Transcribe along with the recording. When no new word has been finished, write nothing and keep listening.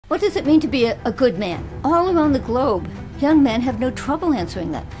What does it mean to be a good man? All around the globe, young men have no trouble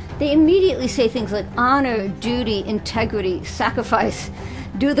answering that. They immediately say things like honor, duty, integrity, sacrifice,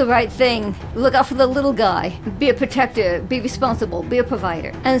 do the right thing, look out for the little guy, be a protector, be responsible, be a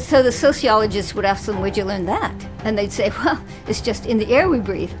provider. And so the sociologists would ask them, where'd you learn that? And they'd say, well, it's just in the air we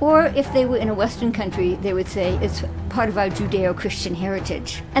breathe. Or if they were in a Western country, they would say, it's part of our Judeo-Christian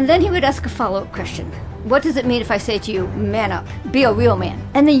heritage. And then he would ask a follow-up question. What does it mean if I say to you, man up, be a real man?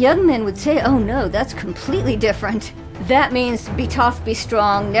 And the young men would say, oh no, that's completely different. That means be tough, be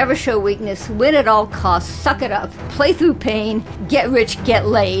strong, never show weakness, win at all costs, suck it up, play through pain, get rich, get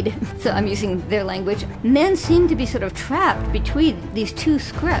laid. So I'm using their language. Men seem to be sort of trapped between these two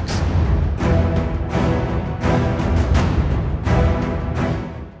scripts.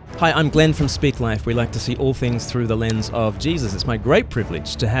 Hi, I'm Glenn from Speak Life. We like to see all things through the lens of Jesus. It's my great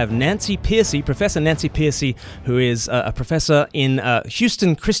privilege to have Nancy Pearcey, Professor Nancy Pearcey, who is a professor in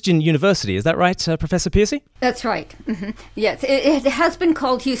Houston Christian University. Is that right, Professor Pearcey? That's right. Mm-hmm. Yes, it has been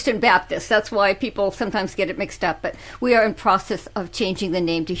called Houston Baptist. That's why people sometimes get it mixed up. But we are in process of changing the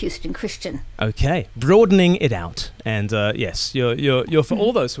name to Houston Christian. Okay, broadening it out. And yes, you're for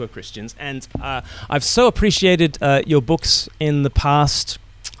all those who are Christians. And I've so appreciated your books in the past.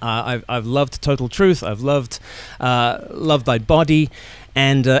 I've loved Total Truth. I've loved Thy Body,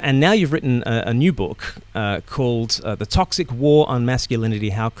 and now you've written a new book called The Toxic War on Masculinity: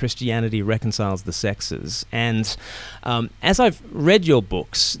 How Christianity Reconciles the Sexes. And as I've read your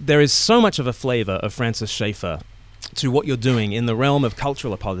books, there is so much of a flavor of Francis Schaeffer to what you're doing in the realm of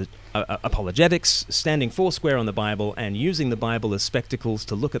cultural apologetics, standing foursquare on the Bible and using the Bible as spectacles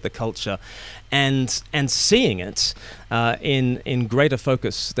to look at the culture and seeing it in greater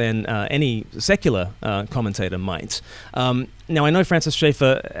focus than any secular commentator might. Now, I know Francis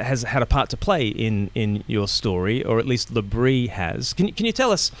Schaeffer has had a part to play in your story, or at least Labrie has. Can you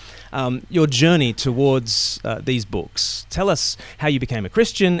tell us your journey towards these books? Tell us how you became a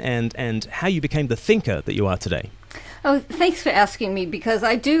Christian and how you became the thinker that you are today. Oh, thanks for asking me, because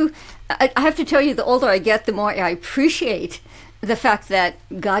I have to tell you, the older I get, the more I appreciate the fact that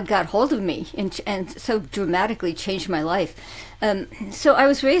God got hold of me and so dramatically changed my life. So I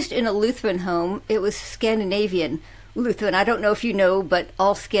was raised in a Lutheran home. It was Scandinavian Lutheran. I don't know if you know, but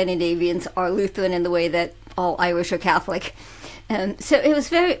all Scandinavians are Lutheran in the way that all Irish are Catholic. So it was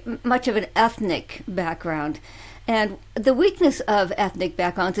very much of an ethnic background. And the weakness of ethnic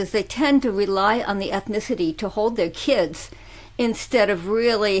backgrounds is they tend to rely on the ethnicity to hold their kids instead of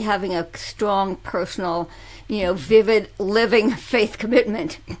really having a strong personal, vivid, living faith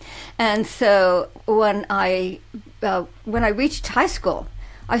commitment. And so when I reached high school,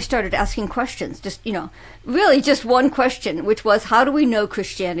 I started asking questions, really just one question, which was, how do we know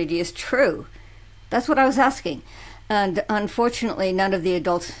Christianity is true? That's what I was asking. And unfortunately, none of the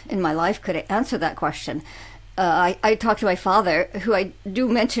adults in my life could answer that question. I talked to my father, who I do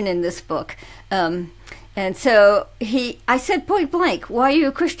mention in this book. And so I said point blank, why are you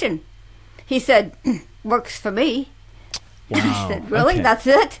a Christian? He said, works for me. Wow. And I said, really? Okay. That's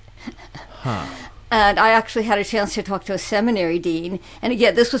it? Huh. And I actually had a chance to talk to a seminary dean. And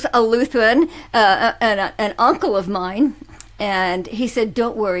again, this was a Lutheran, an uncle of mine. And he said,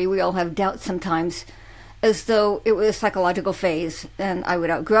 don't worry, we all have doubts sometimes, as though it was a psychological phase and I would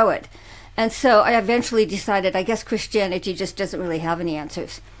outgrow it. And so I eventually decided, I guess Christianity just doesn't really have any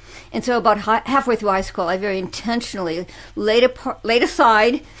answers. And so about halfway through high school, I very intentionally laid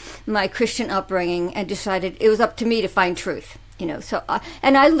aside my Christian upbringing and decided it was up to me to find truth.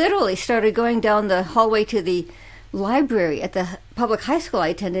 And I literally started going down the hallway to the library at the public high school I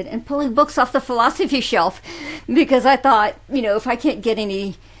attended and pulling books off the philosophy shelf, because I thought, if I can't get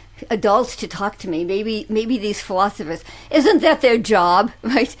any adults to talk to me, maybe these philosophers, isn't that their job,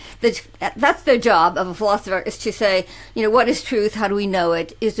 right? That's their job of a philosopher, is to say, what is truth? How do we know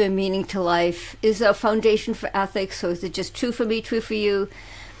it? Is there meaning to life? Is there a foundation for ethics? Or is it just true for me, true for you?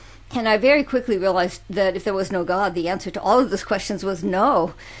 And I very quickly realized that if there was no God, the answer to all of those questions was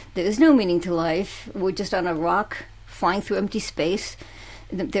no. There is no meaning to life. We're just on a rock flying through empty space.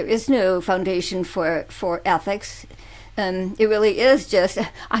 There is no foundation for ethics. It really is just,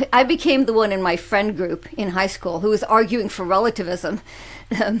 I became the one in my friend group in high school who was arguing for relativism.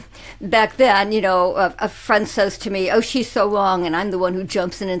 Back then, a friend says to me, oh, she's so wrong, and I'm the one who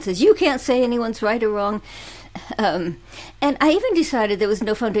jumps in and says, you can't say anyone's right or wrong. And I even decided there was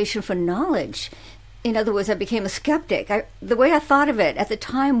no foundation for knowledge. In other words, I became a skeptic. The way I thought of it at the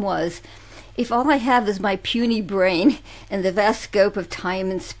time was, if all I have is my puny brain and the vast scope of time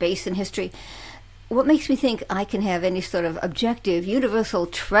and space and history, what makes me think I can have any sort of objective, universal,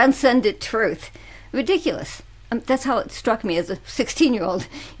 transcendent truth? Ridiculous. That's how it struck me as a 16-year-old,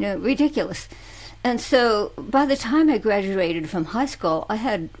 ridiculous. And so by the time I graduated from high school, I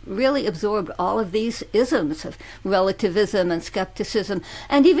had really absorbed all of these isms of relativism and skepticism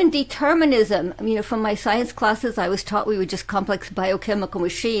and even determinism. From my science classes, I was taught we were just complex biochemical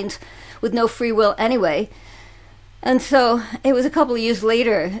machines with no free will anyway. And so it was a couple of years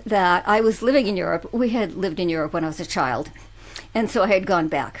later that I was living in Europe. We had lived in Europe when I was a child. And so I had gone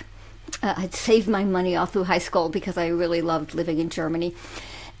back. I'd saved my money all through high school because I really loved living in Germany.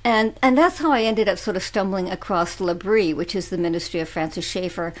 And that's how I ended up sort of stumbling across L'Abri, which is the ministry of Francis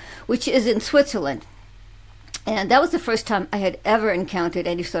Schaeffer, which is in Switzerland. And that was the first time I had ever encountered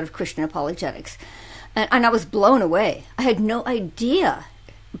any sort of Christian apologetics. And I was blown away. I had no idea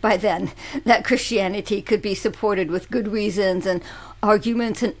by then that Christianity could be supported with good reasons and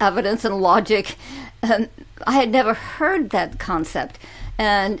arguments and evidence and logic. I had never heard that concept.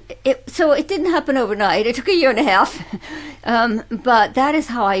 And so it didn't happen overnight. It took a year and a half. But that is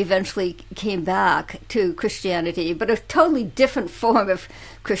how I eventually came back to Christianity, but a totally different form of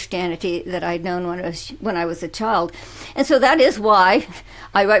Christianity that I'd known when I was a child. And so that is why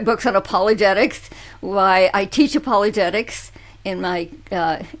I write books on apologetics, why I teach apologetics in my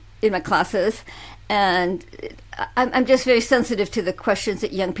classes. And I'm just very sensitive to the questions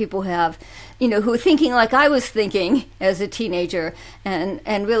that young people have, who are thinking like I was thinking as a teenager,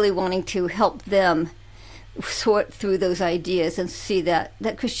 and really wanting to help them sort through those ideas and see that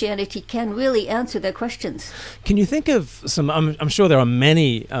Christianity can really answer their questions. Can you think of some? I'm sure there are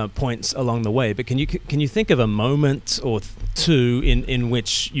many points along the way, but can you think of a moment or two in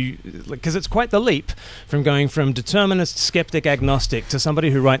which you, because it's quite the leap from going from determinist, skeptic, agnostic to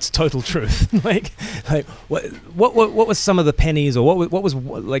somebody who writes total truth. like what was some of the pennies, or what was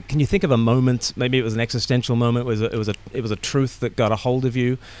like? Can you think of a moment? Maybe it was an existential moment. It was a truth that got a hold of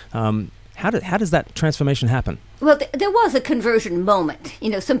you. How does that transformation happen? Well, there was a conversion moment.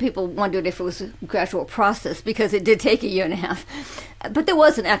 Some people wondered if it was a gradual process because it did take a year and a half. But there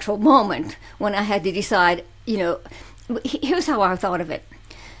was an actual moment when I had to decide, here's how I thought of it.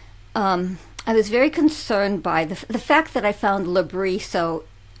 I was very concerned by the fact that I found L'Abri so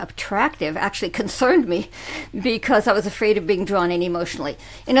attractive actually concerned me because I was afraid of being drawn in emotionally.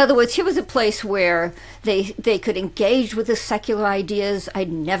 In other words, here was a place where they could engage with the secular ideas.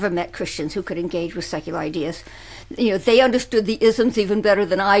 I'd never met Christians who could engage with secular ideas. They understood the isms even better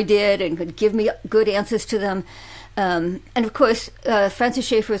than I did and could give me good answers to them. And of course, Francis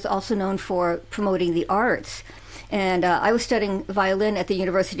Schaeffer is also known for promoting the arts. And I was studying violin at the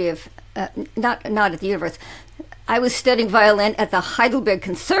University of, not at the university, I was studying violin at the Heidelberg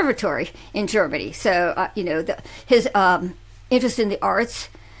Conservatory in Germany. So, his interest in the arts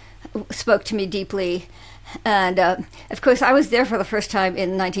spoke to me deeply. And, of course, I was there for the first time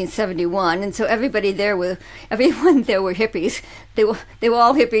in 1971. And so everyone there were hippies. They were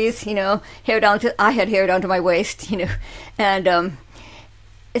all hippies, hair down to, I had hair down to my waist, and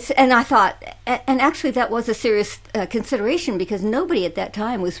I thought, and actually that was a serious consideration because nobody at that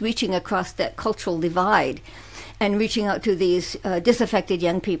time was reaching across that cultural divide and reaching out to these disaffected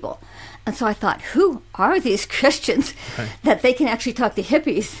young people. And so I thought, who are these Christians that they can actually talk to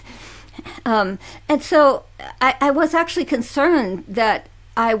hippies? And so I was actually concerned that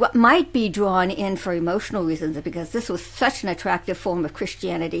I might be drawn in for emotional reasons because this was such an attractive form of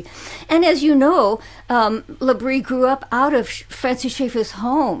Christianity. And as you know, L'Abri grew up out of Francis Schaeffer's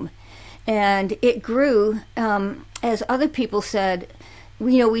home. And it grew, as other people said,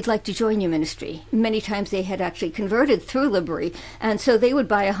 we'd like to join your ministry. Many times they had actually converted through L'Abri, and so they would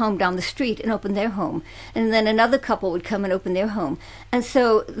buy a home down the street and open their home. And then another couple would come and open their home. And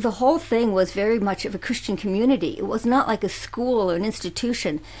so the whole thing was very much of a Christian community. It was not like a school or an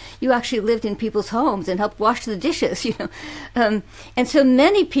institution. You actually lived in people's homes and helped wash the dishes, And so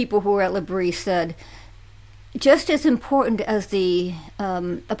many people who were at L'Abri said, just as important as the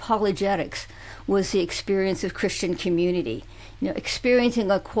apologetics was the experience of Christian community. Experiencing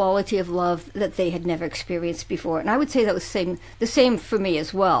a quality of love that they had never experienced before. And I would say that was the same for me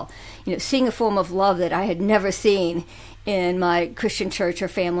as well. Seeing a form of love that I had never seen in my Christian church or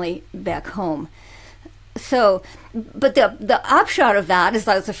family back home. So, but the upshot of that is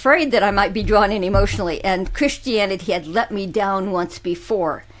I was afraid that I might be drawn in emotionally, and Christianity had let me down once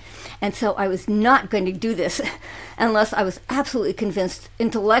before. And so I was not going to do this unless I was absolutely convinced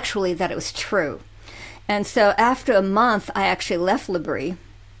intellectually that it was true. And so after a month, I actually left L'Abri.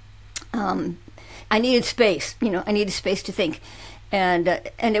 I needed space, I needed space to think. And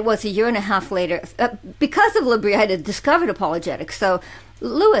it was a year and a half later. Because of Libri, I had discovered apologetics. So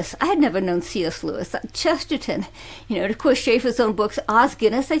Lewis, I had never known C.S. Lewis. Chesterton, of course, Schaeffer's own books. Os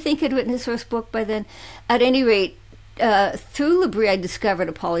Guinness, I think, had written his first book by then. At any rate, through Libri, I discovered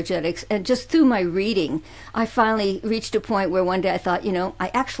apologetics. And just through my reading, I finally reached a point where one day I thought,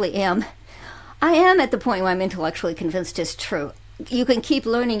 I actually am. I am at the point where I'm intellectually convinced it's true. You can keep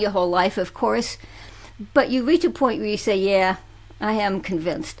learning your whole life, of course, but you reach a point where you say, yeah, I am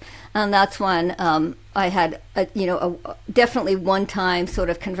convinced. And that's when I had, definitely one-time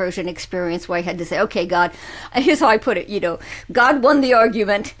sort of conversion experience where I had to say, okay, God, here's how I put it, God won the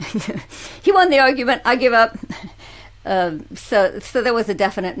argument. He won the argument. I give up. So there was a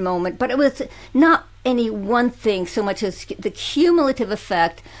definite moment. But it was not any one thing so much as the cumulative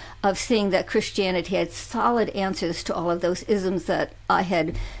effect of seeing that Christianity had solid answers to all of those isms that I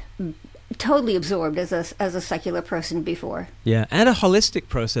had totally absorbed as a secular person before. Yeah, and a holistic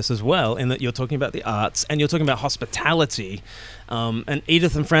process as well, in that you're talking about the arts and you're talking about hospitality. And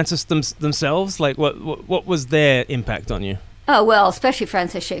Edith and Francis themselves, like what was their impact on you? Oh, well, especially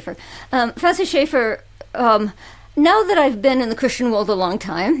Francis Schaeffer. Francis Schaeffer, now that I've been in the Christian world a long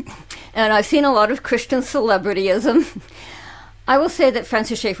time, and I've seen a lot of Christian celebrityism, I will say that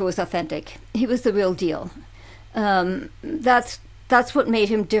Francis Schaeffer was authentic. He was the real deal. That's what made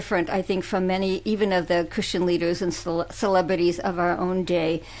him different, I think, from many, even of the Christian leaders and celebrities of our own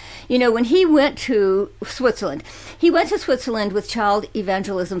day. When he went to Switzerland with Child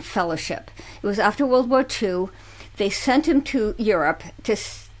Evangelism Fellowship. It was after World War II. They sent him to Europe to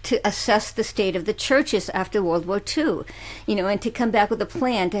assess the state of the churches after World War II, and to come back with a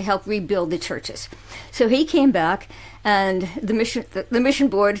plan to help rebuild the churches. So he came back, and the mission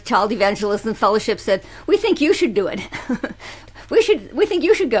board, Child Evangelism Fellowship, said, "We think you should do it. We think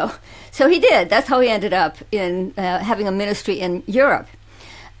you should go." So he did. That's how he ended up in having a ministry in Europe.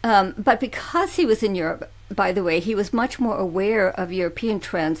 But because he was in Europe, by the way, he was much more aware of European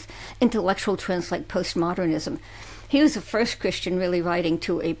trends, intellectual trends like postmodernism. He was the first Christian really writing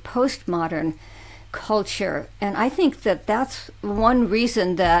to a postmodern culture. And I think that that's one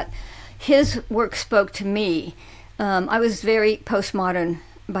reason that his work spoke to me. I was very postmodern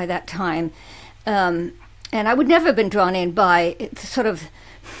by that time. And I would never have been drawn in by sort of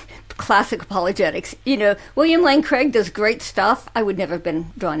classic apologetics. William Lane Craig does great stuff. I would never have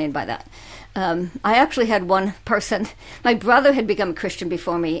been drawn in by that. I actually had one person, my brother had become a Christian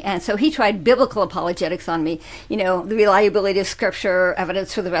before me, and so he tried biblical apologetics on me, the reliability of scripture,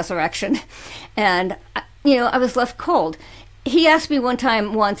 evidence for the resurrection, and, I was left cold. He asked me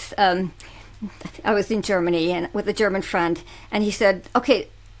once, I was in Germany and with a German friend, and he said, okay,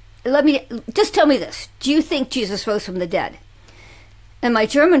 just tell me this, do you think Jesus rose from the dead? And my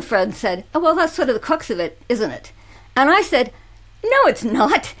German friend said, oh, well, that's sort of the crux of it, isn't it? And I said, no, it's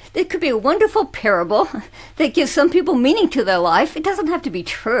not. It could be a wonderful parable that gives some people meaning to their life. It doesn't have to be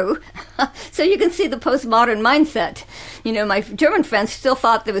true. So you can see the postmodern mindset. My German friends still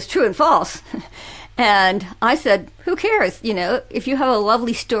thought there was true and false. And I said, who cares? If you have a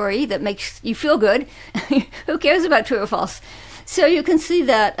lovely story that makes you feel good, who cares about true or false? So you can see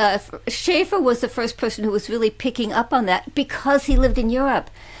that Schaeffer was the first person who was really picking up on that because he lived in Europe.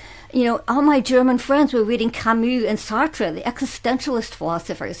 All my German friends were reading Camus and Sartre, the existentialist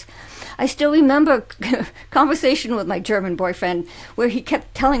philosophers. I still remember a conversation with my German boyfriend where he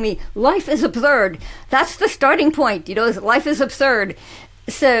kept telling me, life is absurd. That's the starting point, life is absurd.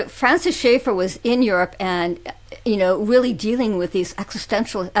 So Francis Schaeffer was in Europe and, really dealing with these at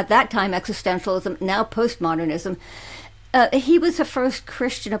that time, existentialism, now postmodernism. He was the first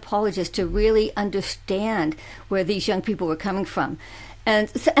Christian apologist to really understand where these young people were coming from.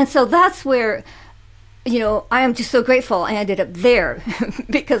 And so that's where, I am just so grateful I ended up there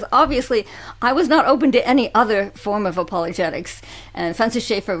because obviously I was not open to any other form of apologetics. And Francis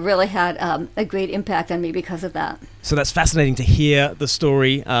Schaeffer really had a great impact on me because of that. So that's fascinating to hear the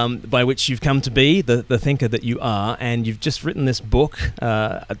story by which you've come to be, the thinker that you are. And you've just written this book,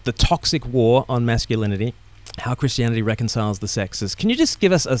 The Toxic War on Masculinity. How Christianity Reconciles the Sexes. Can you just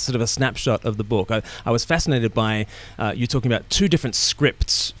give us a sort of a snapshot of the book? I was fascinated by you talking about two different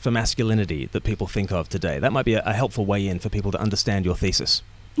scripts for masculinity that people think of today. That might be a helpful way in for people to understand your thesis.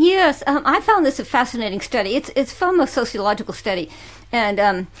 Yes, I found this a fascinating study. It's from a sociological study. And,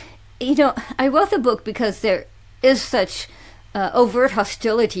 I wrote the book because there is such overt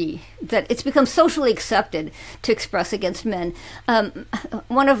hostility that it's become socially accepted to express against men.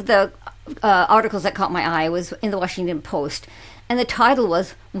 One of the articles that caught my eye was in the Washington Post, and the title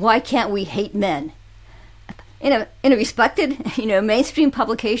was, "Why Can't We Hate Men?" in a respected, mainstream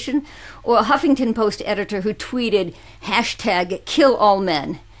publication, or a Huffington Post editor who tweeted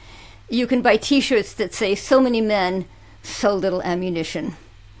 #KillAllMen. You can buy T-shirts that say "So many men, so little ammunition."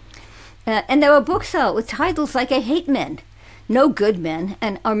 And there are books out with titles like "I Hate Men," "No Good Men,"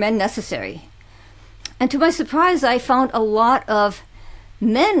 and "Are Men Necessary?" And to my surprise, I found a lot of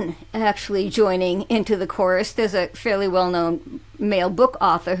men actually joining into the chorus. There's a fairly well-known male book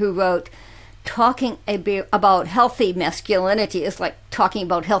author who wrote, talking about healthy masculinity is like talking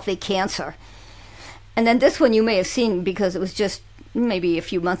about healthy cancer. And then this one you may have seen because it was just maybe a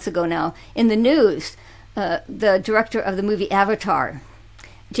few months ago now in the news. The director of the movie Avatar,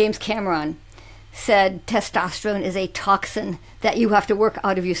 James Cameron, said testosterone is a toxin that you have to work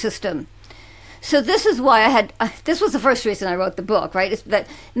out of your system. So this is why this was the first reason I wrote the book, right? It's that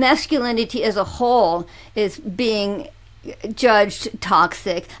masculinity as a whole is being judged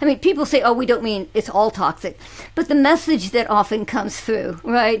toxic. I mean, people say, oh, we don't mean it's all toxic. But the message that often comes through,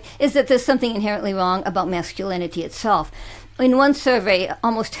 right, is that there's something inherently wrong about masculinity itself. In one survey,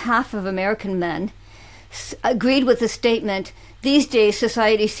 almost half of American men agreed with the statement, these days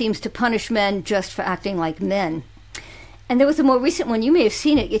society seems to punish men just for acting like men. And there was a more recent one, you may have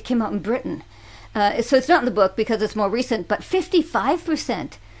seen it, it came out in Britain. So it's not in the book because it's more recent, but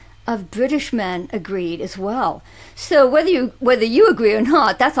 55% of British men agreed as well. So whether you agree or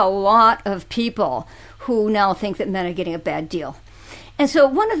not, that's a lot of people who now think that men are getting a bad deal. And so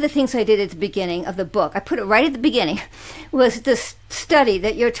one of the things I did at the beginning of the book, I put it right at the beginning, was this study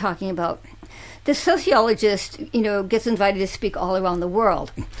that you're talking about. The sociologist, gets invited to speak all around the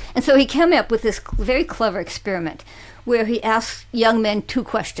world. And so he came up with this very clever experiment where he asks young men 2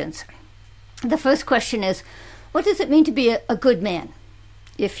 questions. The first question is, what does it mean to be a good man?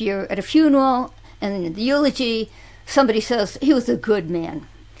 If you're at a funeral and in the eulogy, somebody says, he was a good man.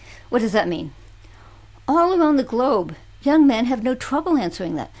 What does that mean? All around the globe, young men have no trouble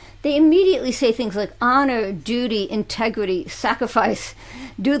answering that. They immediately say things like honor, duty, integrity, sacrifice,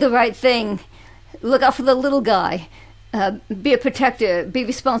 do the right thing, look out for the little guy, be a protector, be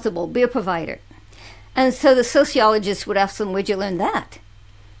responsible, be a provider. And so the sociologist would ask them, where'd you learn that?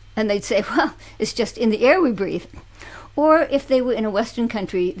 And they'd say, well, it's just in the air we breathe. Or if they were in a Western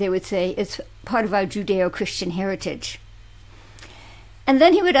country, they would say, it's part of our Judeo-Christian heritage. And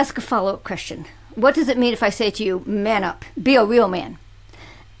then he would ask a follow-up question. What does it mean if I say to you, man up, be a real man?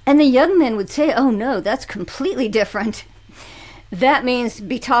 And the young men would say, oh no, that's completely different. That means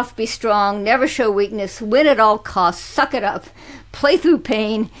be tough, be strong, never show weakness, win at all costs, suck it up, play through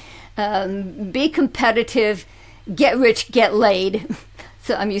pain, be competitive, get rich, get laid.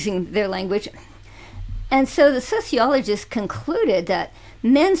 So I'm using their language. And so the sociologist concluded that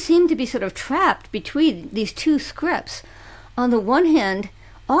men seem to be sort of trapped between these 2 scripts. On the one hand,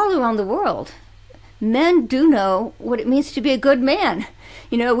 all around the world, men do know what it means to be a good man.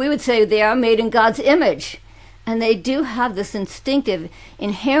 We would say they are made in God's image. And they do have this instinctive,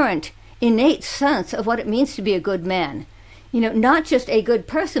 inherent, innate sense of what it means to be a good man. Not just a good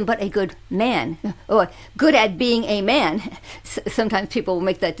person, but a good man, or good at being a man. Sometimes people will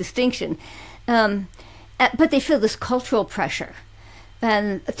make that distinction. But they feel this cultural pressure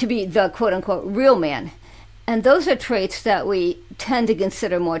and to be the quote-unquote real man. And those are traits that we tend to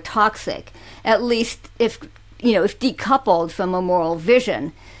consider more toxic, at least if decoupled from a moral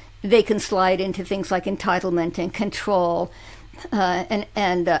vision. They can slide into things like entitlement and control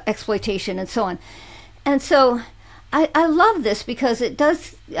and exploitation and so on. And so I love this because it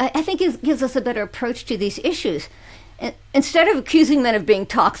does, I think it gives us a better approach to these issues. Instead of accusing men of being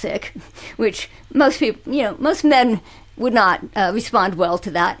toxic, which most people, most men would not respond well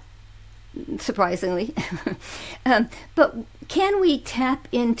to that, surprisingly. But can we tap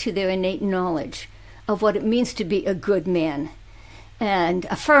into their innate knowledge of what it means to be a good man and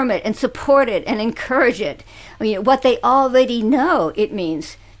affirm it and support it and encourage it? What they already know it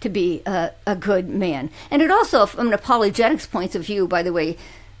means to be a good man. And it also, from an apologetics point of view, by the way,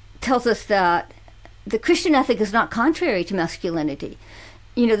 tells us that the Christian ethic is not contrary to masculinity.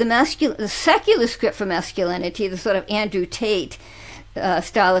 The secular script for masculinity, the sort of Andrew Tate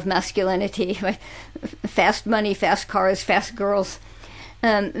style of masculinity, right? Fast money, fast cars, fast girls,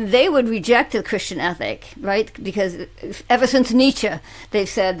 they would reject the Christian ethic, right? Because ever since Nietzsche, they've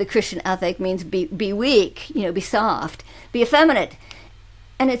said the Christian ethic means be weak, be soft, be effeminate.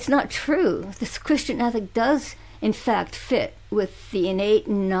 And it's not true. This Christian ethic does, in fact, fit with the innate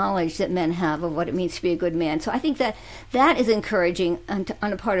knowledge that men have of what it means to be a good man. So I think that is encouraging on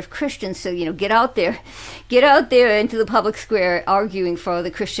the part of Christians. So, get out there into the public square arguing for the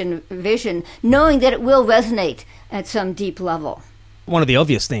Christian vision, knowing that it will resonate at some deep level. One of the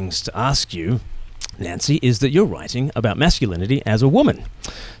obvious things to ask you Nancy, is that you're writing about masculinity as a woman.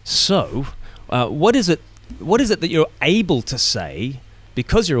 So, what is it that you're able to say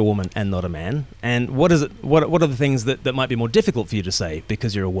because you're a woman and not a man? And what are the things that might be more difficult for you to say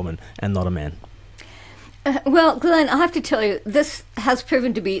because you're a woman and not a man? Well, Glenn, I have to tell you, this has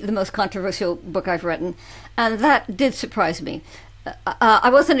proven to be the most controversial book I've written, and that did surprise me. I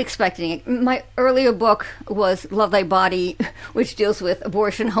wasn't expecting it. My earlier book was Love Thy Body, which deals with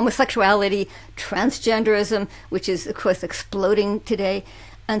abortion, homosexuality, transgenderism, which is, of course, exploding today.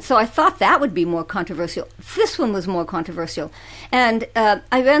 And so I thought that would be more controversial. This one was more controversial. And I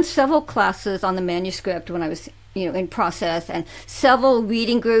ran several classes on the manuscript when I was in process, and several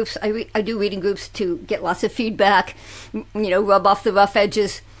reading groups. I do reading groups to get lots of feedback, rub off the rough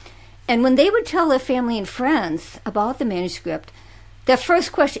edges. And when they would tell their family and friends about the manuscript, their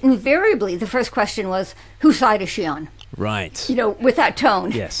first question, invariably, the first question was, whose side is she on? Right. With that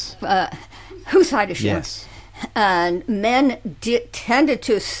tone. Yes. Whose side is she on? Yes. And men tended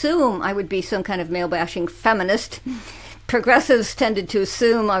to assume I would be some kind of male-bashing feminist. Progressives tended to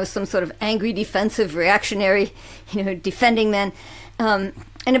assume I was some sort of angry, defensive, reactionary, defending men.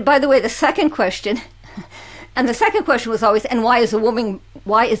 And by the way, the second question was always, and why is a woman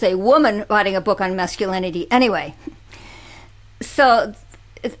writing a book on masculinity anyway? So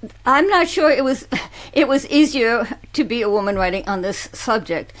I'm not sure it was easier to be a woman writing on this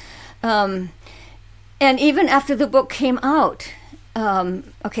subject. And even after the book came out,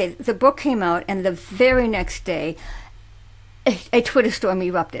 the book came out, and the very next day, a Twitter storm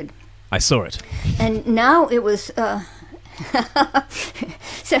erupted. I saw it. And now it was...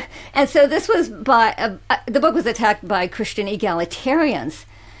 So this was by... the book was attacked by Christian egalitarians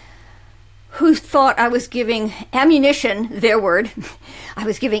who thought I was giving ammunition, their word, I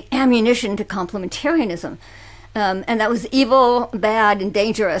was giving ammunition to complementarianism. And that was evil, bad, and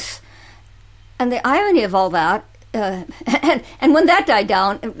dangerous. And the irony of all that, and when that died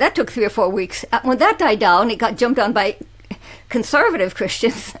down, that took 3 or 4 weeks. When that died down, it got jumped on by conservative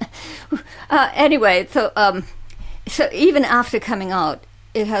Christians. Anyway, so even after coming out,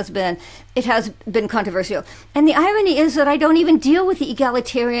 it has been controversial. And the irony is that I don't even deal with the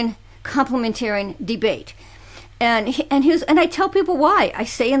egalitarian complementarian debate. And I tell people why. I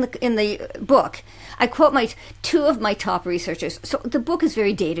say in the book, I quote two of my top researchers. So the book is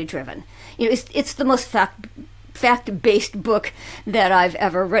very data driven. It's the most fact-based book that I've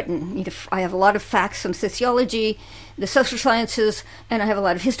ever written. I have a lot of facts from sociology, the social sciences, and I have a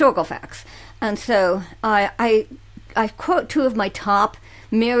lot of historical facts. And so I quote two of my top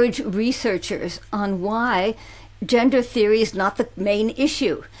marriage researchers on why gender theory is not the main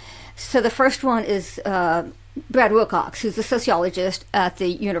issue. So the first one is Brad Wilcox, who's a sociologist at the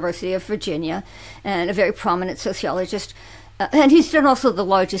University of Virginia and a very prominent sociologist. And he's done also the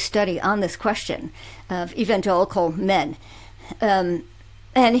largest study on this question of evangelical men. And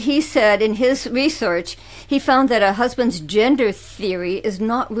he said in his research, he found that a husband's gender theory is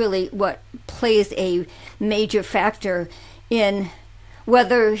not really what plays a major factor in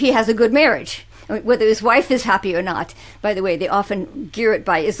whether he has a good marriage, whether his wife is happy or not. By the way, they often gear it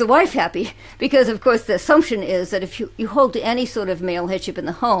by, is the wife happy? Because, of course, the assumption is that if you hold to any sort of male headship in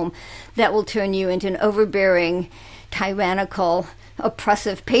the home, that will turn you into an overbearing, tyrannical,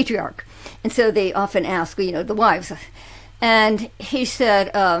 oppressive patriarch. And so they often ask, the wives. And he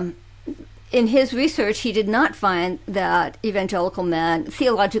said in his research, he did not find that evangelical men,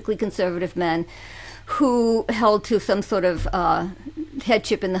 theologically conservative men, who held to some sort of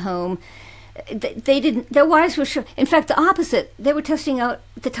headship in the home, they didn't. Their wives were sure. In fact, the opposite. They were testing out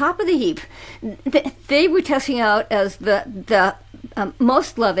the top of the heap. They were testing out as the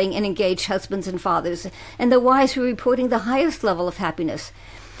most loving and engaged husbands and fathers, and the wives were reporting the highest level of happiness.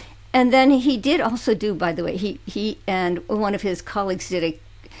 And then he did also do, by the way, he and one of his colleagues did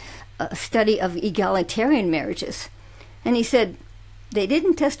a study of egalitarian marriages, and he said they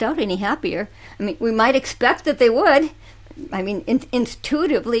didn't test out any happier. I mean, we might expect that they would. I mean,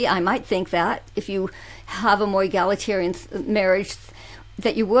 intuitively, I might think that if you have a more egalitarian marriage,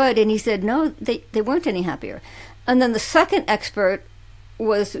 that you would. And he said, no, they weren't any happier. And then the second expert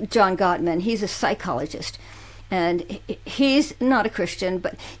was John Gottman. He's a psychologist. And he's not a Christian,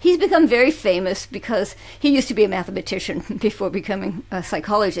 but he's become very famous because he used to be a mathematician before becoming a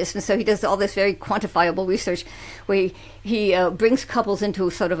psychologist. And so he does all this very quantifiable research where he brings couples into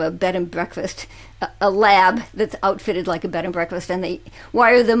sort of a bed and breakfast, a lab that's outfitted like a bed and breakfast, and they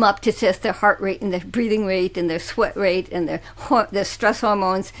wire them up to test their heart rate and their breathing rate and their sweat rate and their stress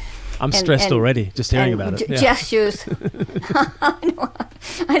hormones. I'm stressed already, just hearing about it. Gestures.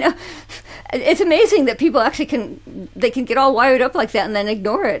 I know. It's amazing that people actually can they can get all wired up like that and then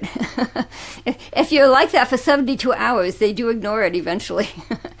ignore it. If you're like that for 72 hours, they do ignore it eventually.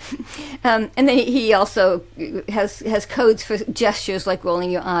 And then he also has codes for gestures like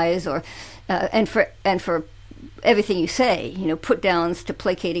rolling your eyes, or and for everything you say, put downs to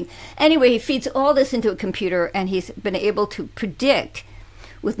placating. Anyway, he feeds all this into a computer, and he's been able to predict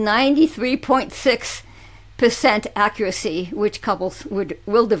with 93.6% accuracy which couples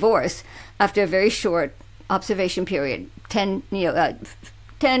will divorce after a very short observation period, 10,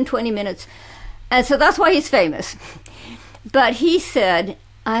 20 minutes. And so that's why he's famous. But he said,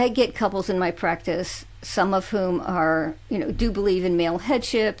 I get couples in my practice, some of whom are, do believe in male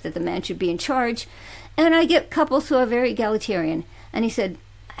headship, that the man should be in charge. And I get couples who are very egalitarian. And he said,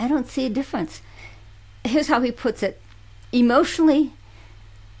 I don't see a difference. Here's how he puts it. Emotionally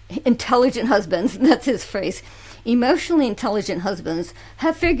intelligent husbands, that's his phrase, emotionally intelligent husbands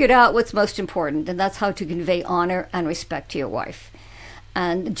have figured out what's most important, and that's how to convey honor and respect to your wife.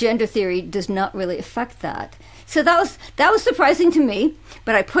 And gender theory does not really affect that. So that was surprising to me,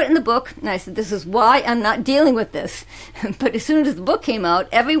 but I put it in the book, and I said, this is why I'm not dealing with this. But as soon as the book came out,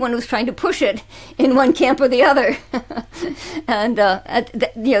 everyone was trying to push it in one camp or the other. And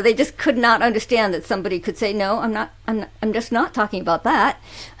they just could not understand that somebody could say, no, I'm just not talking about that.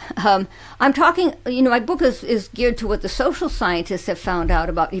 I'm talking, my book is geared to what the social scientists have found out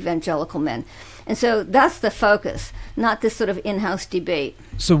about evangelical men. And so that's the focus, not this sort of in-house debate.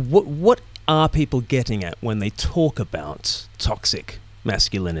 So what are people getting at when they talk about toxic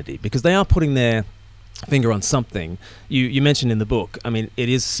masculinity? Because they are putting their finger on something. You mentioned in the book, I mean, it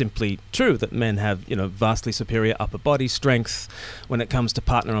is simply true that men have, vastly superior upper body strength. When it comes to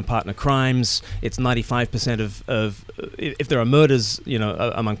partner-on-partner crimes, it's 95% of if there are murders,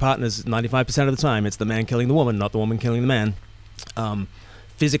 among partners, 95% of the time, it's the man killing the woman, not the woman killing the man.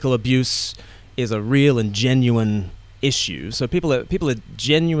 Physical abuse is a real and genuine issue. So people are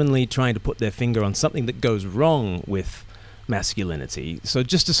genuinely trying to put their finger on something that goes wrong with masculinity. So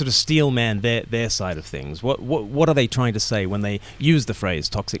just to sort of steel man their side of things, what are they trying to say when they use the phrase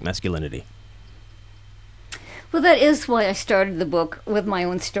toxic masculinity? Well, that is why I started the book with my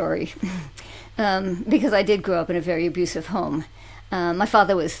own story, because I did grow up in a very abusive home. My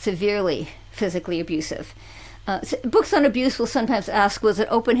father was severely physically abusive. Books on abuse will sometimes ask, was it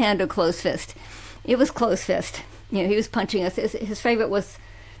open hand or closed fist? It was closed fist. He was punching us. His favorite was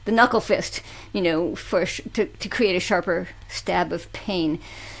the knuckle fist, to create a sharper stab of pain.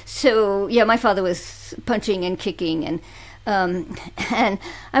 So, yeah, my father was punching and kicking, and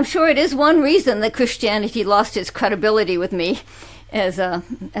I'm sure it is one reason that Christianity lost its credibility with me as a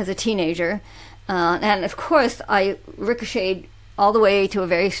teenager. And of course, I ricocheted all the way to a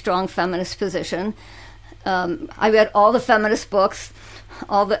very strong feminist position. I read all the feminist books,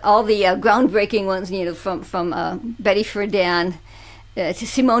 all the groundbreaking ones, from Betty Friedan to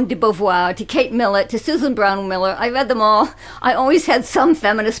Simone de Beauvoir to Kate Millett to Susan Brown Miller. I read them all. I always had some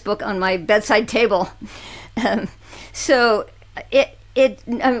feminist book on my bedside table, so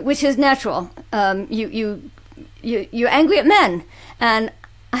which is natural. You're angry at men, and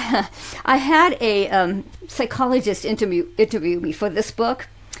I had a psychologist interview me for this book.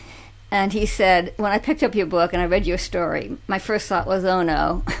 And he said, when I picked up your book and I read your story, my first thought was, oh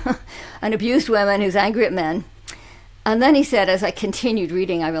no, an abused woman who's angry at men. And then he said, as I continued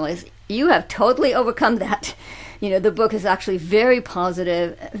reading, I realized, you have totally overcome that. The book is actually very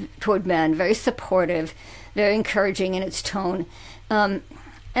positive toward men, very supportive, very encouraging in its tone.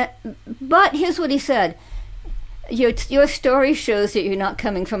 But here's what he said. Your story shows that you're not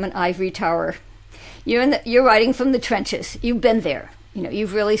coming from an ivory tower. You're writing from the trenches. You've been there.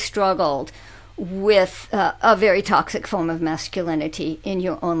 You've really struggled with a very toxic form of masculinity in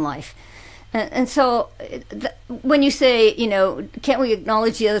your own life. And so when you say, can't we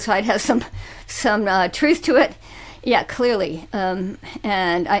acknowledge the other side has some truth to it? Yeah, clearly. And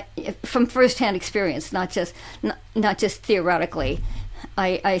I, from firsthand experience, not just theoretically,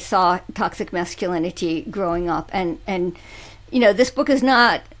 I saw toxic masculinity growing up. And this book is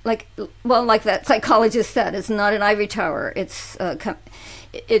not like that psychologist said, it's not an ivory tower.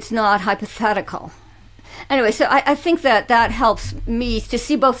 It's not hypothetical. Anyway, so I think that helps me to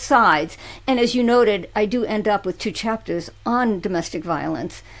see both sides. And as you noted, I do end up with 2 chapters on domestic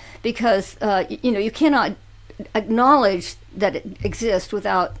violence because, you cannot acknowledge that it exists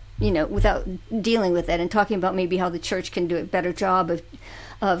without dealing with it and talking about maybe how the church can do a better job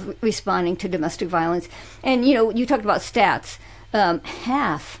of responding to domestic violence. And, you talked about stats.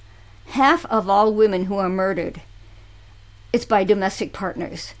 Half of all women who are murdered, it's by domestic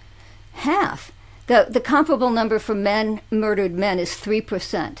partners. Half. The comparable number for murdered men is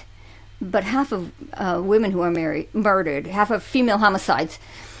 3%. but half of women who are murdered, half of female homicides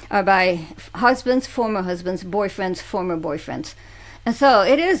are by husbands, former husbands, boyfriends, former boyfriends. And so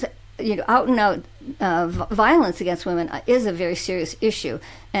it is, out and out violence against women is a very serious issue.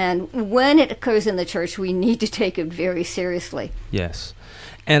 And when it occurs in the church, we need to take it very seriously. Yes.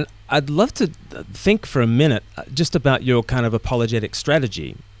 And I'd love to think for a minute just about your kind of apologetic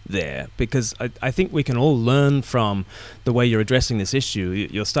strategy there, because I think we can all learn from the way you're addressing this issue.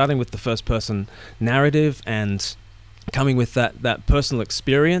 You're starting with the first person narrative and coming with that personal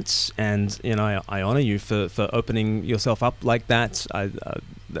experience, and I honor you for opening yourself up like that.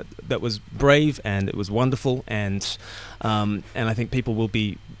 That was brave, and it was wonderful, and I think people will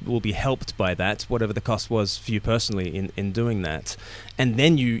be helped by that, whatever the cost was for you personally in doing that. And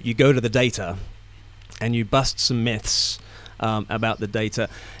then you go to the data and you bust some myths about the data,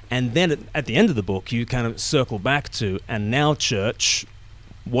 and then at the end of the book you kind of circle back to, and now church,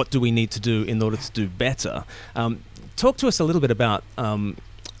 what do we need to do in order to do better? Talk to us a little bit about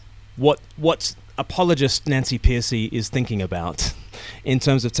what apologist Nancy Pearcey is thinking about in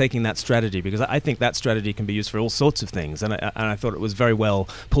terms of taking that strategy, because I think that strategy can be used for all sorts of things, and I thought it was very well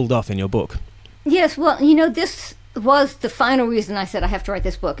pulled off in your book. Yes, well, this was the final reason I said I have to write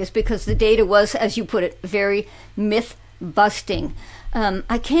this book, is because the data was, as you put it, very myth-busting.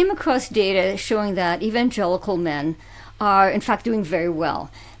 I came across data showing that evangelical men are, in fact, doing very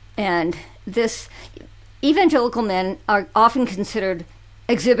well. And evangelical men are often considered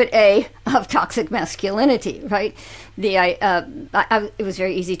Exhibit A of toxic masculinity, right? It was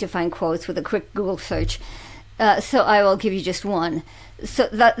very easy to find quotes with a quick Google search. So I will give you just one. So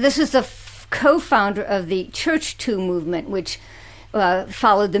this is the co-founder of the Church Too movement, which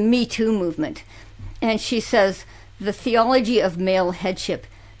followed the Me Too movement. And she says, the theology of male headship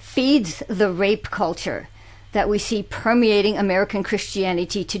feeds the rape culture that we see permeating American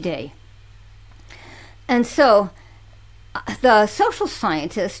Christianity today. And so the social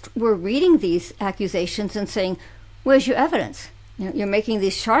scientists were reading these accusations and saying, where's your evidence? You're making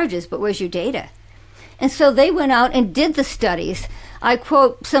these charges, but where's your data? And so they went out and did the studies. I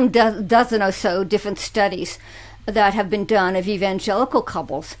quote some dozen or so different studies that have been done of evangelical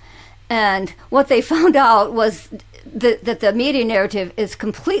couples. And what they found out was that the media narrative is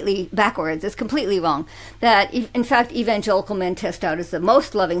completely backwards. It's completely wrong. That, in fact, evangelical men test out as the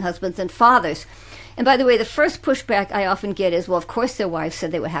most loving husbands and fathers. And by the way, the first pushback I often get is, well, of course their wives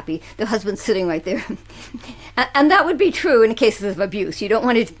said they were happy. Their husband's sitting right there. And that would be true in cases of abuse. You don't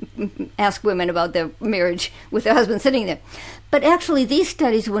want to ask women about their marriage with their husband sitting there. But actually, these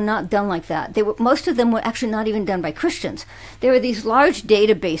studies were not done like that. Most of them were actually not even done by Christians. There were these large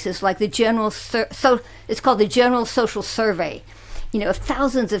databases like it's called the General Social Survey, of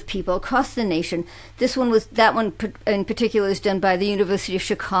thousands of people across the nation. That one in particular is done by the University of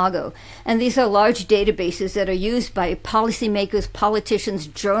Chicago. And these are large databases that are used by policymakers, politicians,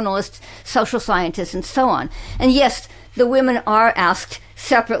 journalists, social scientists, and so on. And yes, the women are asked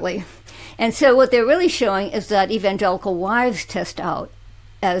separately. And so what they're really showing is that evangelical wives test out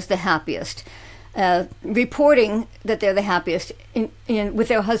as the happiest, reporting that they're the happiest with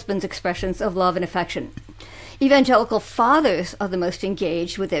their husband's expressions of love and affection. Evangelical fathers are the most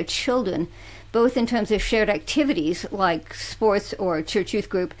engaged with their children, both in terms of shared activities like sports or church youth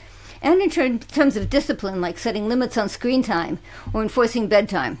group, and in terms of discipline like setting limits on screen time or enforcing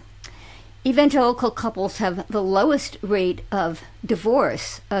bedtime. Evangelical couples have the lowest rate of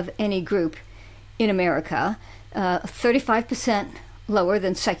divorce of any group in America, 35% lower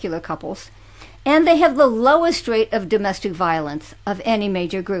than secular couples, and they have the lowest rate of domestic violence of any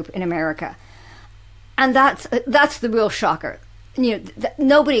major group in America. And that's the real shocker.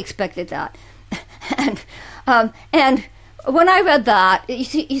 Nobody expected that. And when I read that, you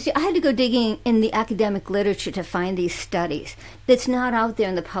see, I had to go digging in the academic literature to find these studies. It's not out there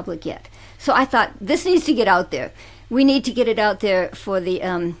in the public yet. So I thought, this needs to get out there. We need to get it out there for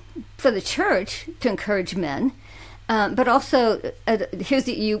the church to encourage men, but also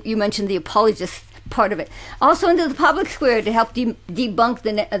you mentioned the apologist part of it. Also into the public square to help debunk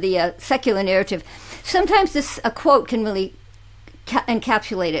the secular narrative. Sometimes a quote can really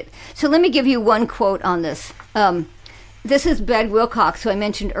encapsulate it. So let me give you one quote on this. This is Brad Wilcox, who I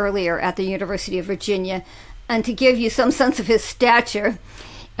mentioned earlier at the University of Virginia. And to give you some sense of his stature,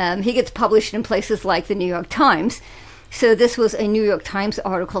 he gets published in places like the New York Times. So this was a New York Times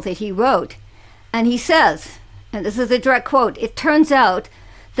article that he wrote. And he says, and this is a direct quote, "It turns out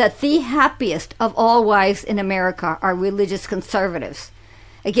that the happiest of all wives in America are religious conservatives."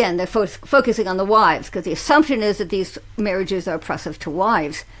 Again, they're focusing on the wives, because the assumption is that these marriages are oppressive to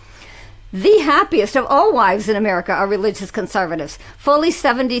wives. The happiest of all wives in America are religious conservatives. Fully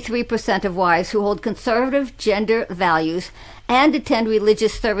 73% of wives who hold conservative gender values and attend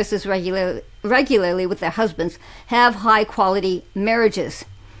religious services regularly with their husbands have high-quality marriages.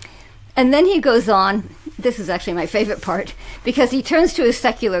 And then he goes on, this is actually my favorite part, because he turns to his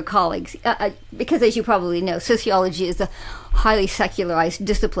secular colleagues, because as you probably know, sociology is a highly secularized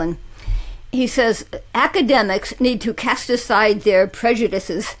discipline. He says, academics need to cast aside their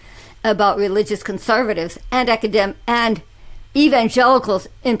prejudices about religious conservatives and evangelicals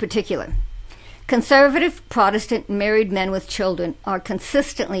in particular. Conservative Protestant married men with children are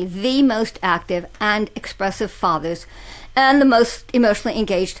consistently the most active and expressive fathers and the most emotionally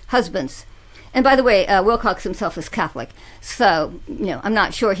engaged husbands. And by the way, Wilcox himself is Catholic, so I'm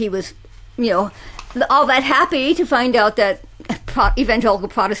not sure he was all that happy to find out that evangelical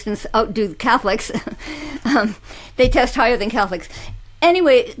Protestants outdo Catholics. They test higher than Catholics.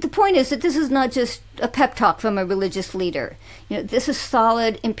 Anyway, the point is that this is not just a pep talk from a religious leader. This is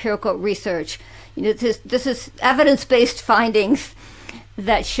solid empirical research. This is evidence-based findings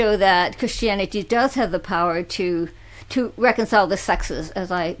that show that Christianity does have the power to reconcile the sexes,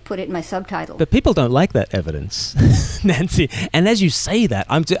 as I put it in my subtitle. But people don't like that evidence, Nancy. And as you say that,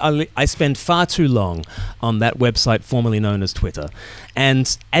 I spend far too long on that website formerly known as Twitter.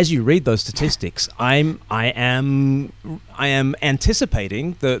 And as you read those statistics, I am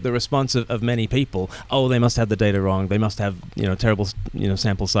anticipating the response of many people. Oh, they must have the data wrong. They must have terrible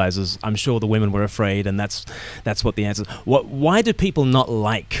sample sizes. I'm sure the women were afraid, and that's what the answer is. Why do people not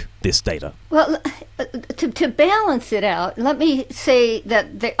like this data? Well, to balance it out, let me say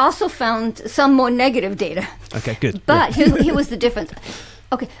that they also found some more negative data. Okay, good. But here was the difference.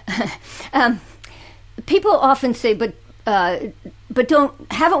 Okay, people often say, but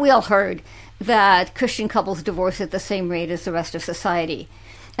haven't we all heard that Christian couples divorce at the same rate as the rest of society?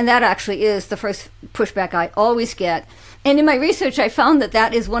 And that actually is the first pushback I always get. And in my research, I found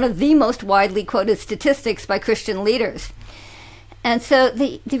that is one of the most widely quoted statistics by Christian leaders. And so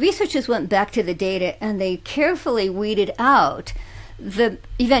the researchers went back to the data and they carefully weeded out the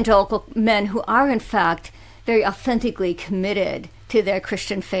evangelical men who are in fact very authentically committed to their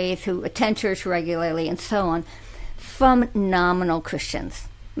Christian faith, who attend church regularly and so on, from nominal Christians.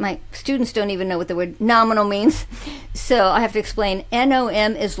 My students don't even know what the word nominal means, so I have to explain.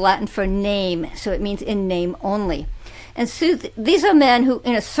 NOM is Latin for name, so it means in name only. And so these are men who,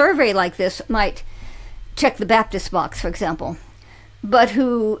 in a survey like this, might check the Baptist box, for example, but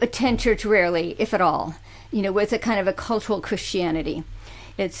who attend church rarely, if at all, with a kind of a cultural Christianity.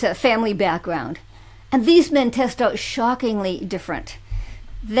 It's a family background. And these men test out shockingly different.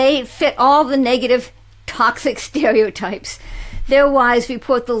 They fit all the negative, toxic stereotypes. Their wives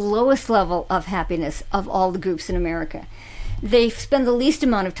report the lowest level of happiness of all the groups in America. They spend the least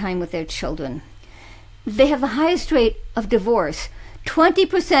amount of time with their children. They have the highest rate of divorce,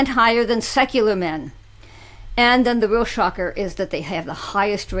 20% higher than secular men. And then the real shocker is that they have the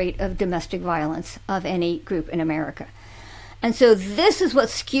highest rate of domestic violence of any group in America. And so this is what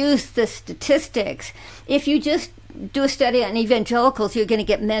skews the statistics. If you just do a study on evangelicals, you're going to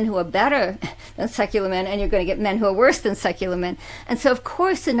get men who are better than secular men, and you're going to get men who are worse than secular men. And so, of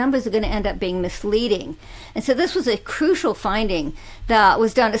course, the numbers are going to end up being misleading. And so this was a crucial finding that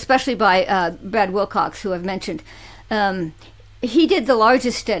was done, especially by Brad Wilcox, who I've mentioned. He did the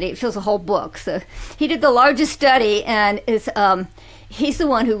largest study. It fills a whole book. So he did the largest study, and he's the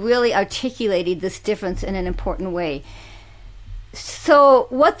one who really articulated this difference in an important way. So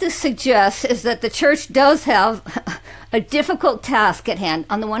what this suggests is that the church does have a difficult task at hand.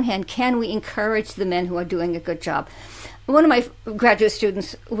 On the one hand, can we encourage the men who are doing a good job? One of my graduate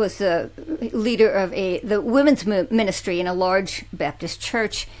students was the leader of the women's ministry in a large Baptist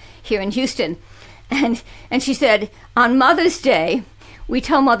church here in Houston. And she said, on Mother's Day, we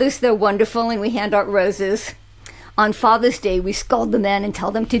tell mothers they're wonderful and we hand out roses. On Father's Day, we scold the men and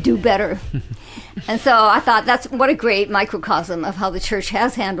tell them to do better. And so I thought what a great microcosm of how the church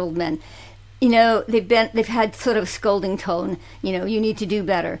has handled men. They've had sort of a scolding tone. You need to do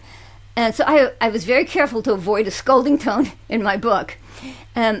better. And so I was very careful to avoid a scolding tone in my book.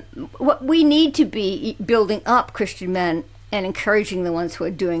 What we need to be building up Christian men and encouraging the ones who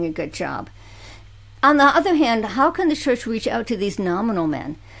are doing a good job. On the other hand, how can the church reach out to these nominal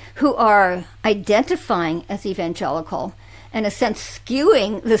men who are identifying as evangelical, in a sense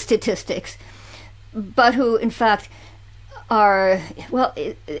skewing the statistics, but who in fact are,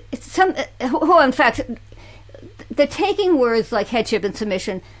 who in fact, they're taking words like headship and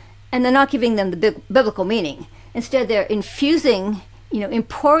submission and they're not giving them the biblical meaning. Instead, they're infusing,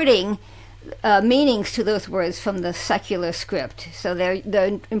 importing meanings to those words from the secular script. So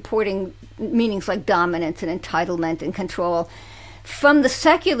they're importing meanings like dominance and entitlement and control from the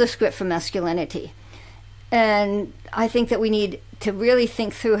secular script for masculinity. And I think that we need to really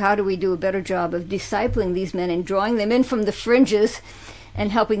think through how do we do a better job of discipling these men and drawing them in from the fringes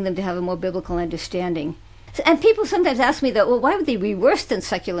and helping them to have a more biblical understanding. And people sometimes ask me that, well, why would they be worse than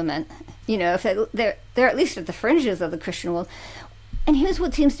secular men? You know, if they're at least at the fringes of the Christian world. And here's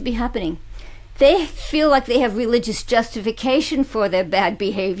what seems to be happening. They feel like they have religious justification for their bad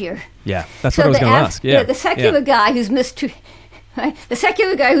behavior. Yeah, that's what I was going to ask. Yeah, the secular guy who's right? The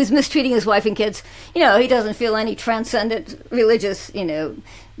secular guy who's mistreating his wife and kids, you know, he doesn't feel any transcendent religious, you know,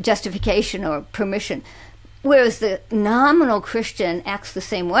 justification or permission. Whereas the nominal Christian acts the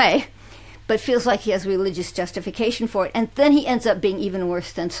same way, but feels like he has religious justification for it. And then he ends up being even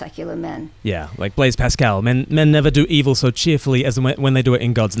worse than secular men. Yeah, like Blaise Pascal, men never do evil so cheerfully as when they do it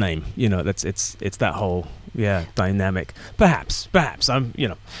in God's name. You know, it's that whole, dynamic. Perhaps, I'm,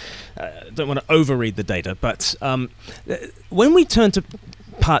 don't want to overread the data, but when we turn to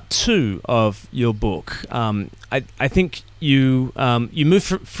part 2 of your book, I think you move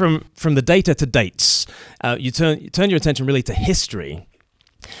from the data to dates. You turn your attention really to history,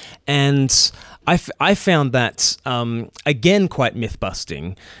 and I found that again quite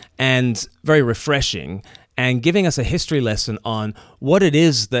myth-busting and very refreshing, and giving us a history lesson on what it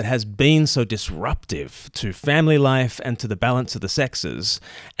is that has been so disruptive to family life and to the balance of the sexes.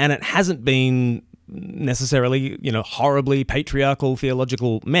 And it hasn't been necessarily, horribly patriarchal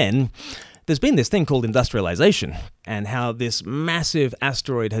theological men. There's been this thing called industrialization, and how this massive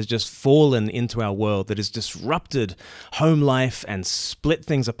asteroid has just fallen into our world that has disrupted home life and split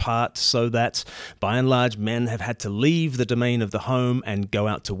things apart, so that by and large men have had to leave the domain of the home and go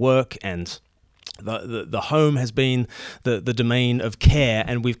out to work, and the home has been the domain of care,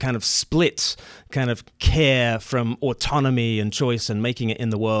 and we've kind of split care from autonomy and choice and making it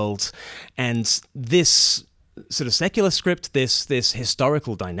in the world. And this sort of secular script, this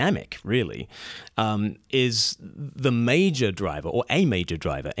historical dynamic, really, is the major driver, or a major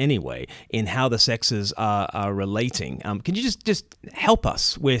driver anyway, in how the sexes are relating. Can you just help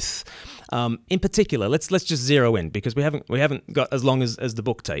us with, in particular, let's just zero in, because we haven't got as long as the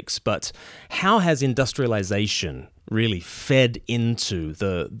book takes, but how has industrialization really fed into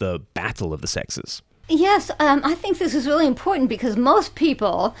the battle of the sexes? Yes, I think this is really important, because most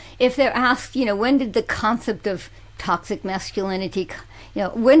people, if they're asked, when did the concept of toxic masculinity,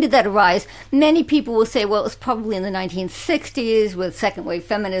 when did that arise? Many people will say, well, it was probably in the 1960s with second wave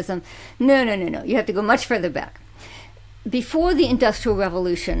feminism. No. You have to go much further back. Before the Industrial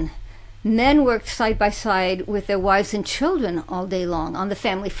Revolution, men worked side by side with their wives and children all day long on the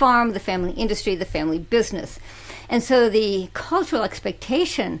family farm, the family industry, the family business. And so the cultural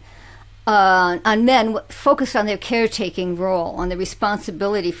expectation on men focused on their caretaking role, on the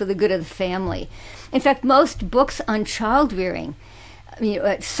responsibility for the good of the family. In fact, most books on child rearing,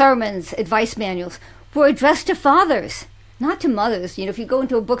 sermons, advice manuals, were addressed to fathers, not to mothers. If you go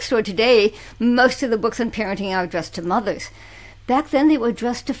into a bookstore today, most of the books on parenting are addressed to mothers. Back then they were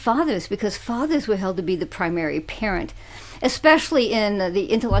addressed to fathers, because fathers were held to be the primary parent, especially in the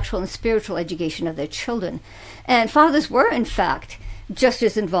intellectual and spiritual education of their children. And fathers were, in fact, just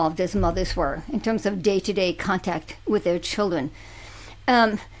as involved as mothers were in terms of day-to-day contact with their children.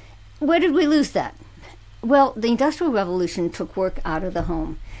 Where did we lose that? Well, the Industrial Revolution took work out of the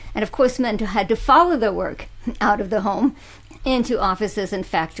home. And of course, men had to follow their work out of the home into offices and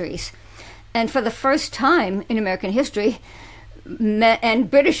factories. And for the first time in American history,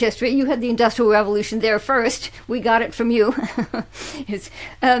 and British history, you had the Industrial Revolution there first. We got it from you.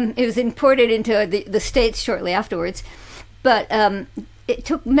 It was imported into the States shortly afterwards. But it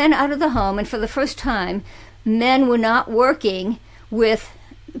took men out of the home, and for the first time, men were not working with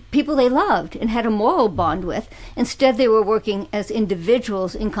people they loved and had a moral bond with. Instead, they were working as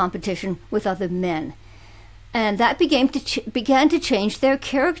individuals in competition with other men. And that began to change their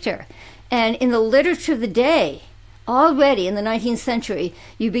character. And in the literature of the day, already in the 19th century,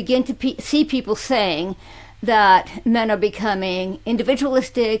 you begin to see people saying that men are becoming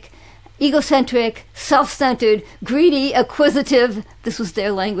individualistic, egocentric, self-centered, greedy, acquisitive. This was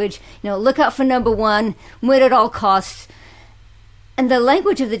their language. Look out for number one, win at all costs. And the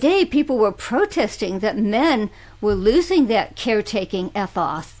language of the day, people were protesting that men were losing that caretaking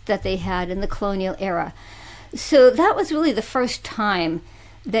ethos that they had in the colonial era. So that was really the first time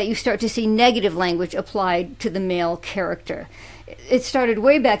that you start to see negative language applied to the male character. it started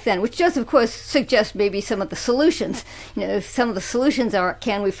way back then, which does, of course, suggest maybe some of the solutions. Some of the solutions are,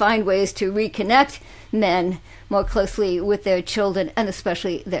 can we find ways to reconnect men more closely with their children, and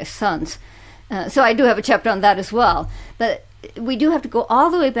especially their sons? So I do have a chapter on that as well. But we do have to go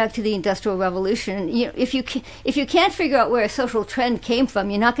all the way back to the Industrial Revolution. If you can't figure out where a social trend came from,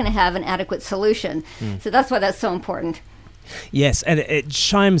 you're not going to have an adequate solution. So that's why that's so important. Yes, and it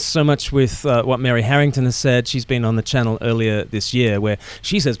chimes so much with what Mary Harrington has said. She's been on the channel earlier this year, where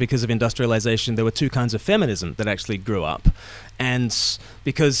she says because of industrialization, there were two kinds of feminism that actually grew up. And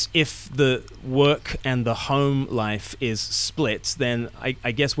because if the work and the home life is split, then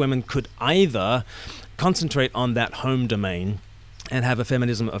I guess women could either concentrate on that home domain and have a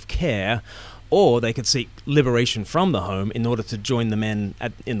feminism of care, or they could seek liberation from the home in order to join the men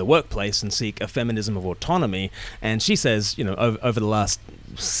in the workplace and seek a feminism of autonomy. And she says, over the last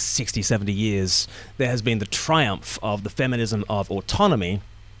 60, 70 years, there has been the triumph of the feminism of autonomy,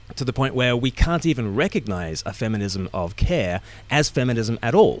 to the point where we can't even recognize a feminism of care as feminism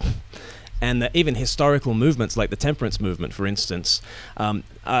at all. And even historical movements like the temperance movement, for instance,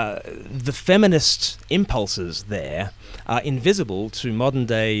 the feminist impulses there are invisible to modern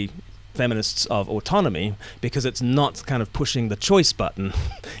day feminists of autonomy, because it's not kind of pushing the choice button.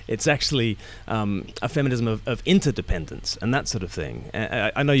 It's actually a feminism of interdependence and that sort of thing.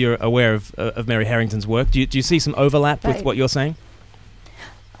 I know you're aware of Mary Harrington's work. Do you see some overlap with what you're saying?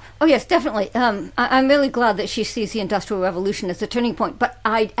 Oh, yes, definitely. I'm really glad that she sees the Industrial Revolution as a turning point, but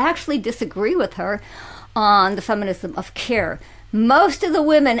I actually disagree with her on the feminism of care. Most of the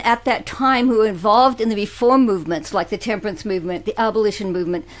women at that time who were involved in the reform movements, like the temperance movement, the abolition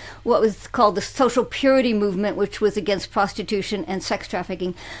movement, what was called the social purity movement, which was against prostitution and sex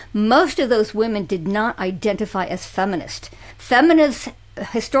trafficking, most of those women did not identify as feminist. Feminist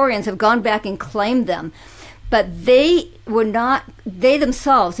historians have gone back and claimed them, but they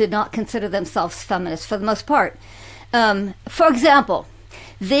themselves did not consider themselves feminists for the most part. For example,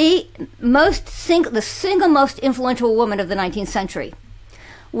 the single most influential woman of the 19th century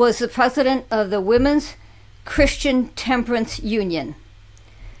was the president of the Women's Christian Temperance Union.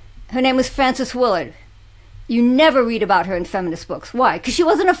 Her name was Frances Willard. You never read about her in feminist books. Why? Because she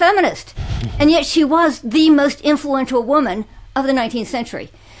wasn't a feminist. And yet she was the most influential woman of the 19th century.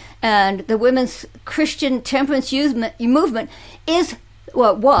 And the Women's Christian Temperance movement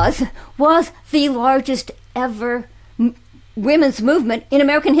was the largest ever women's movement in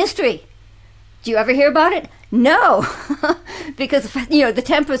American history. Do you ever hear about it? No, because the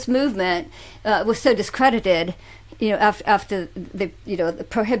temperance movement was so discredited. After the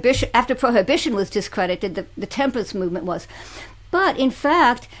prohibition, after prohibition was discredited, the temperance movement was. But in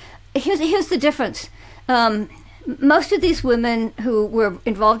fact, here's the difference. Most of these women who were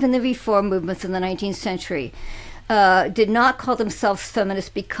involved in the reform movements in the 19th century did not call themselves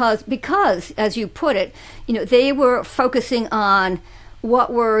feminists because, as you put it, they were focusing on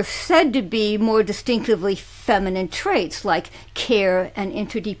what were said to be more distinctively feminine traits like care and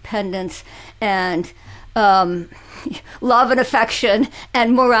interdependence and love and affection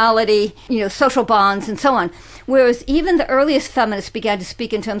and morality, social bonds and so on. Whereas even the earliest feminists began to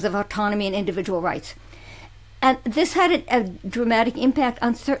speak in terms of autonomy and individual rights. And this had a dramatic impact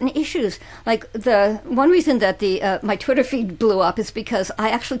on certain issues. Like the one reason that my Twitter feed blew up is because I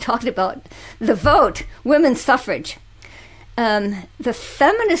actually talked about the vote, women's suffrage. The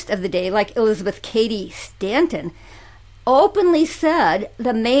feminist of the day, like Elizabeth Cady Stanton, openly said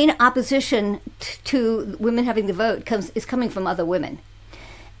the main opposition to women having the vote is coming from other women.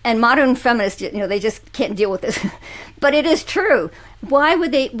 And modern feminists, they just can't deal with this. But it is true. Why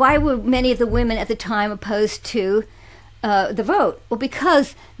were many of the women at the time opposed to the vote? Well,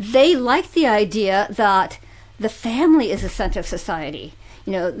 because they liked the idea that the family is the center of society.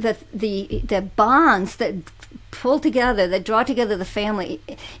 That the bonds that pull together, that draw together the family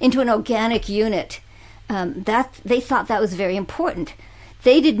into an organic unit, that they thought that was very important.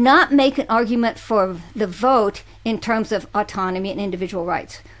 They did not make an argument for the vote in terms of autonomy and individual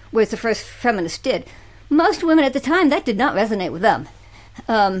rights, whereas the first feminists did. Most women at the time, that did not resonate with them.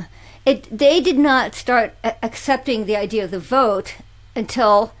 They did not start accepting the idea of the vote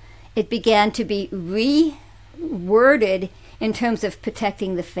until it began to be reworded in terms of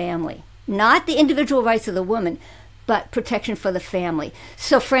protecting the family. Not the individual rights of the woman, but protection for the family.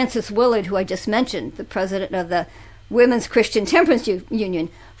 So Frances Willard, who I just mentioned, the president of the Women's Christian Temperance Union,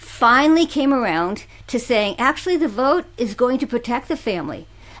 finally came around to saying, actually, the vote is going to protect the family.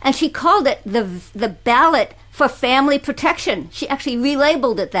 And she called it the ballot for family protection. She actually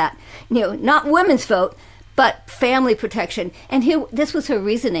relabeled it that. Not women's vote, but family protection. And this was her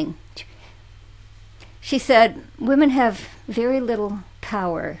reasoning. She said, women have very little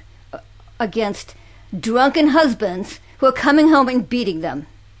power against drunken husbands who are coming home and beating them.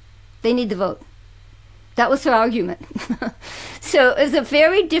 They need the vote. That was her argument. So it was a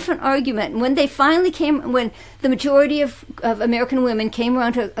very different argument. When they finally when the majority of American women came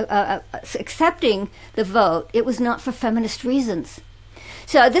around to accepting the vote, it was not for feminist reasons.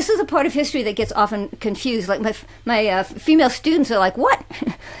 So this is a part of history that gets often confused. Like my female students are like, what?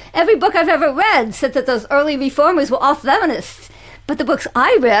 Every book I've ever read said that those early reformers were all feminists. But the books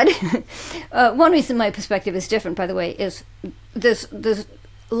I read, one reason my perspective is different, by the way, is there's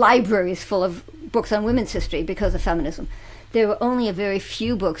libraries full of books on women's history because of feminism. There were only a very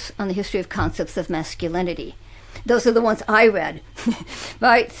few books on the history of concepts of masculinity. Those are the ones I read,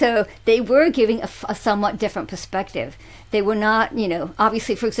 right? So they were giving a somewhat different perspective. They were not,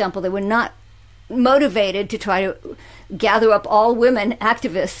 obviously, for example, they were not motivated to try to gather up all women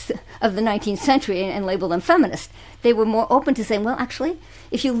activists of the 19th century and label them feminists. They were more open to saying, well, actually,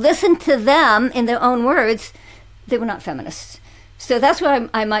 if you listen to them in their own words, they were not feminists. So that's where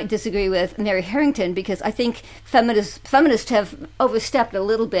I might disagree with Mary Harrington, because I think feminists have overstepped a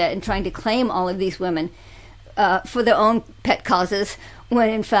little bit in trying to claim all of these women for their own pet causes, when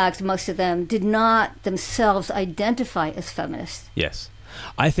in fact most of them did not themselves identify as feminists. Yes.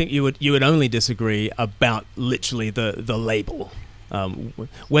 I think you would only disagree about literally the label,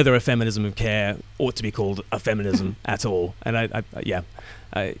 whether a feminism of care ought to be called a feminism at all. And I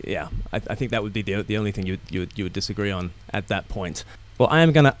think that would be the only thing you would disagree on at that point. Well, I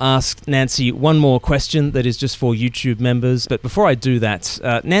am going to ask Nancy one more question that is just for YouTube members. But before I do that,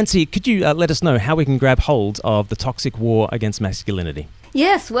 Nancy, could you let us know how we can grab hold of The Toxic War Against Masculinity?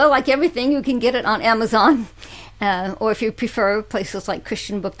 Yes, well, like everything, you can get it on Amazon, or if you prefer, places like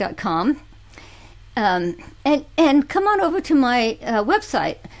christianbook.com. And come on over to my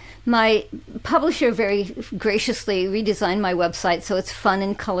website. My publisher very graciously redesigned my website so it's fun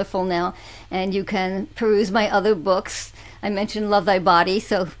and colorful now, and you can peruse my other books. I mentioned Love Thy Body,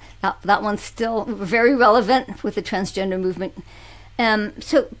 so that one's still very relevant with the transgender movement.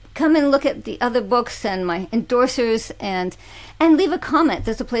 So come and look at the other books and my endorsers, and leave a comment.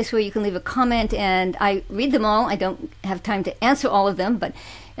 There's a place where you can leave a comment, and I read them all. I don't have time to answer all of them, but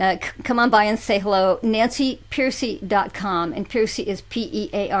come on by and say hello. NancyPearcey.com, and Pearcey is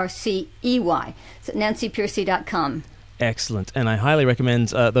Pearcey. So NancyPearcey.com. Excellent. And I highly recommend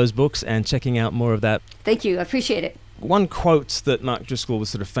those books and checking out more of that. Thank you. I appreciate it. One quote that Mark Driscoll was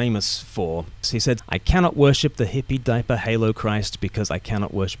sort of famous for, he said, "I cannot worship the hippie diaper halo Christ because I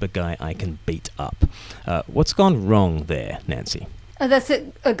cannot worship a guy I can beat up." What's gone wrong there, Nancy? That's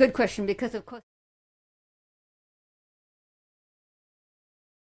a good question, because of course